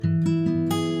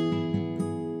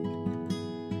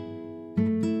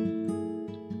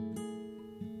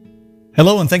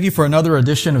Hello, and thank you for another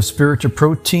edition of Spiritual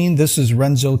Protein. This is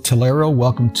Renzo Tolero.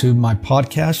 Welcome to my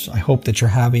podcast. I hope that you're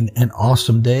having an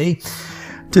awesome day.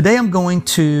 Today I'm going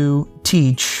to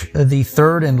teach the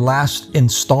third and last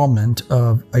installment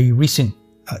of a recent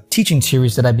teaching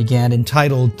series that I began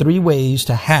entitled 3 Ways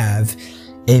to Have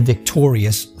a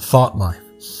Victorious Thought Life.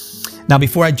 Now,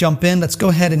 before I jump in, let's go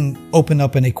ahead and open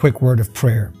up in a quick word of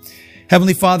prayer.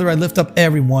 Heavenly Father, I lift up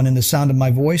everyone in the sound of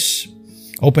my voice.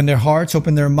 Open their hearts,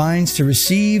 open their minds to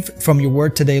receive from your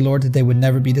word today, Lord, that they would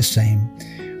never be the same.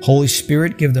 Holy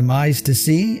Spirit, give them eyes to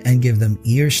see and give them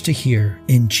ears to hear.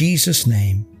 In Jesus'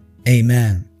 name,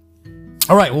 amen.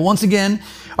 All right, well, once again,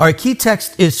 our key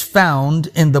text is found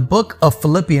in the book of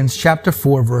Philippians chapter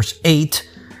 4, verse 8.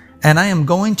 And I am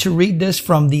going to read this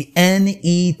from the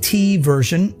NET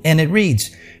version, and it reads,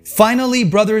 "Finally,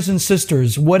 brothers and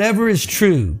sisters, whatever is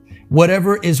true,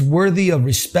 whatever is worthy of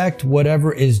respect,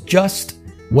 whatever is just,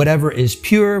 whatever is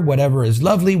pure, whatever is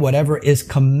lovely, whatever is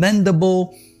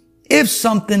commendable, if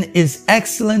something is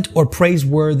excellent or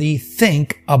praiseworthy,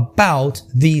 think about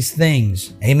these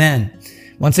things." Amen.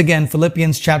 Once again,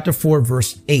 Philippians chapter 4,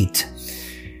 verse 8.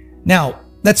 Now,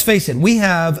 let's face it, we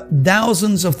have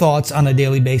thousands of thoughts on a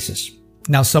daily basis.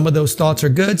 Now, some of those thoughts are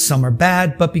good, some are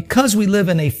bad, but because we live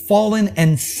in a fallen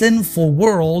and sinful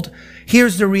world,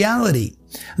 here's the reality.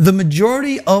 The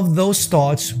majority of those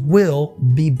thoughts will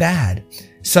be bad,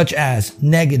 such as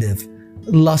negative,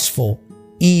 lustful,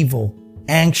 evil,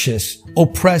 anxious,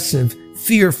 oppressive,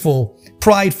 fearful,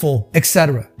 prideful,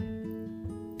 etc.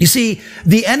 You see,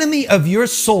 the enemy of your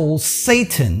soul,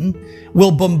 Satan,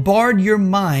 will bombard your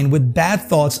mind with bad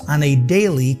thoughts on a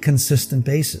daily, consistent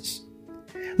basis.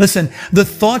 Listen, the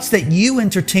thoughts that you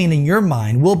entertain in your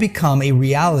mind will become a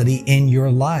reality in your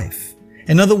life.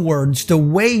 In other words, the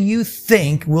way you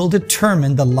think will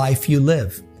determine the life you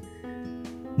live.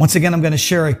 Once again, I'm going to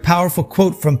share a powerful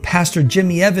quote from Pastor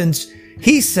Jimmy Evans.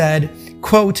 He said,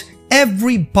 quote,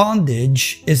 "Every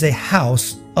bondage is a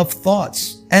house of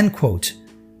thoughts," end quote.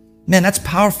 Man, that's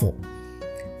powerful.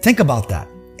 Think about that.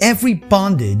 Every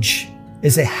bondage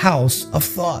is a house of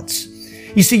thoughts.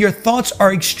 You see, your thoughts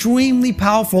are extremely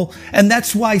powerful, and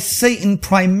that's why Satan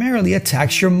primarily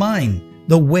attacks your mind,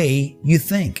 the way you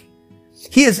think.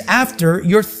 He is after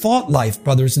your thought life,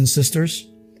 brothers and sisters.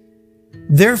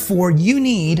 Therefore, you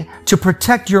need to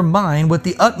protect your mind with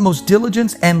the utmost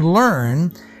diligence and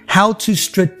learn how to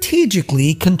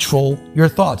strategically control your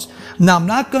thoughts. Now, I'm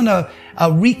not going to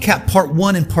recap part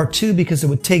 1 and part 2 because it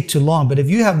would take too long. But if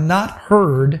you have not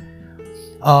heard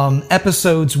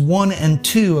episodes 1 and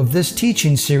 2 of this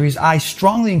teaching series, I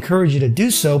strongly encourage you to do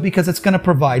so because it's going to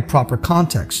provide proper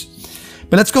context.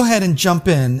 But let's go ahead and jump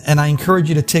in, and I encourage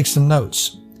you to take some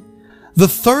notes. The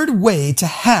third way to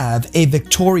have a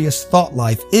victorious thought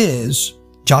life is,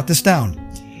 jot this down,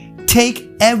 take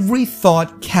every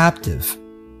thought captive.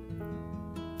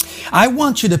 I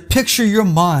want you to picture your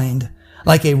mind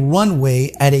like a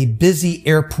runway at a busy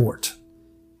airport,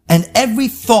 and every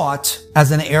thought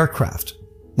as an aircraft.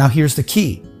 Now here's the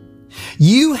key.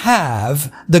 You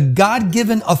have the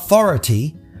God-given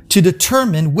authority to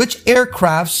determine which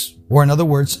aircrafts, or in other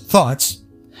words, thoughts,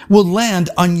 will land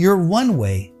on your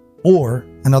runway, or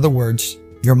in other words,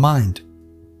 your mind.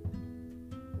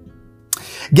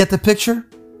 Get the picture?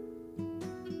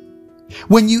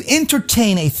 When you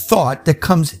entertain a thought that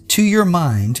comes to your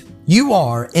mind, you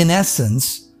are, in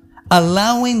essence,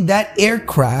 allowing that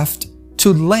aircraft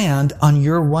to land on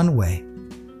your runway.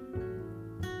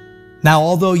 Now,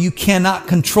 although you cannot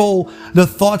control the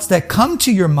thoughts that come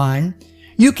to your mind,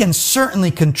 you can certainly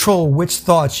control which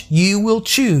thoughts you will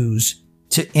choose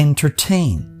to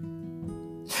entertain.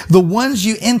 The ones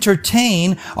you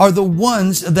entertain are the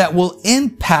ones that will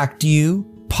impact you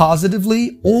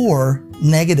positively or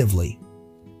negatively.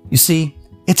 You see,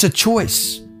 it's a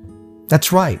choice.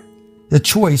 That's right. The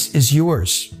choice is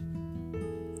yours.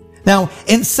 Now,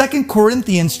 in 2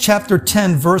 Corinthians chapter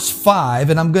 10, verse 5,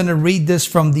 and I'm going to read this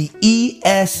from the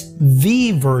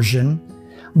ESV version,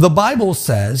 the Bible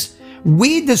says,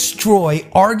 "We destroy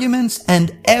arguments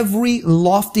and every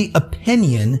lofty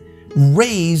opinion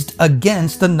raised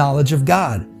against the knowledge of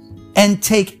God, and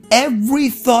take every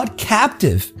thought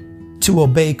captive to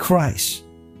obey Christ."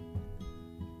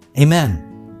 Amen.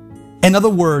 In other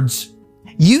words,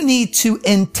 you need to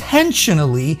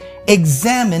intentionally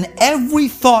examine every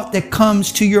thought that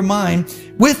comes to your mind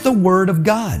with the Word of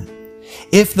God.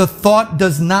 If the thought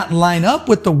does not line up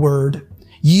with the Word,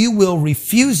 you will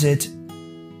refuse it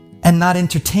and not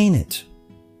entertain it.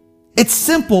 It's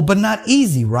simple but not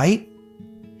easy, right?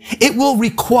 It will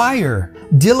require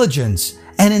diligence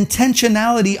and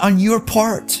intentionality on your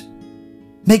part.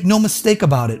 Make no mistake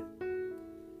about it.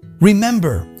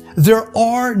 Remember, There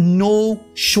are no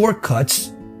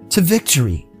shortcuts to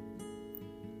victory.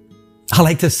 I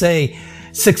like to say,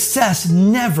 success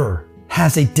never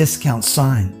has a discount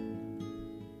sign.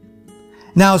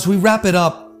 Now, as we wrap it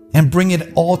up and bring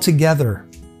it all together,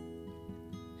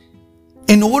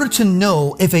 in order to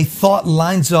know if a thought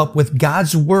lines up with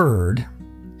God's Word,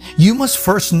 you must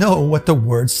first know what the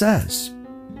Word says.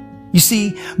 You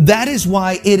see, that is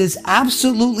why it is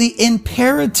absolutely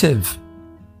imperative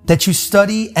that you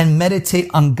study and meditate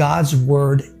on God's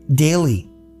Word daily.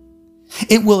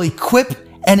 It will equip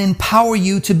and empower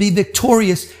you to be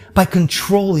victorious by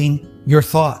controlling your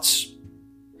thoughts.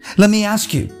 Let me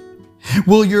ask you,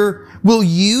 will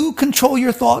you control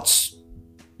your thoughts?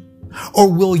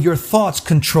 Or will your thoughts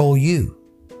control you?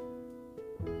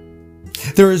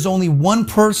 There is only one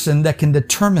person that can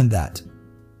determine that.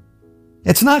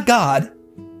 It's not God.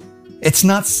 It's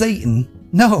not Satan.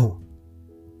 No.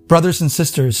 Brothers and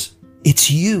sisters,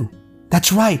 it's you.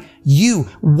 That's right. You.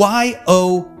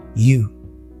 Y-O-U.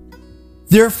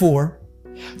 Therefore,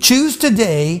 choose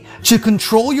today to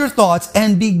control your thoughts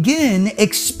and begin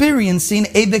experiencing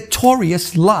a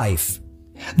victorious life.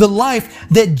 The life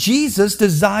that Jesus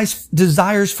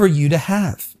desires for you to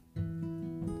have.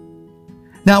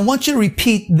 Now, I want you to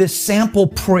repeat this sample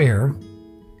prayer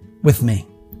with me.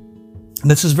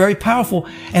 This is very powerful,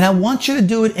 and I want you to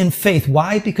do it in faith.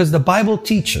 Why? Because the Bible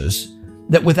teaches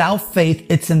that without faith,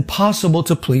 it's impossible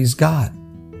to please God.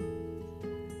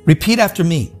 Repeat after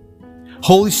me.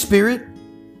 Holy Spirit,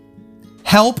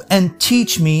 help and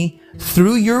teach me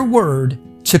through your word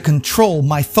to control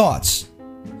my thoughts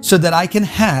so that I can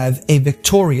have a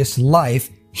victorious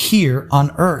life here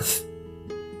on earth.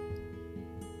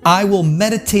 I will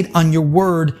meditate on your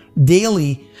word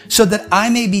daily so that I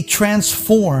may be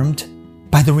transformed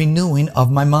by the renewing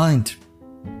of my mind.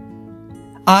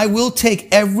 I will take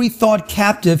every thought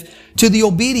captive to the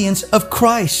obedience of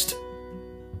Christ.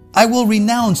 I will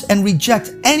renounce and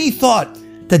reject any thought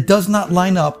that does not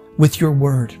line up with your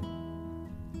word.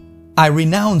 I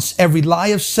renounce every lie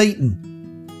of Satan.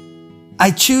 I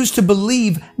choose to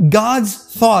believe God's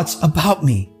thoughts about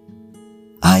me.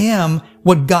 I am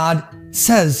what God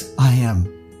says I am.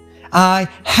 I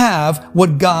have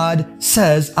what God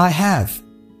says I have.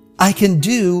 I can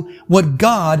do what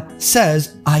God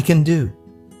says I can do.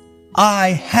 I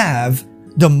have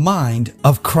the mind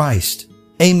of Christ.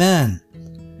 Amen.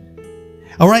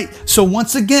 All right. So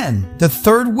once again, the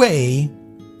third way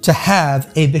to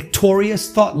have a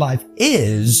victorious thought life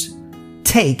is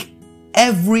take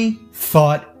every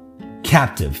thought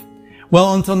captive.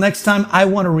 Well, until next time, I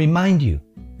want to remind you,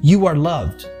 you are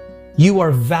loved. You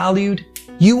are valued.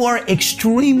 You are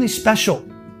extremely special.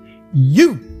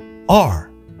 You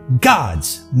are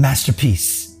God's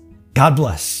masterpiece. God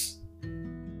bless.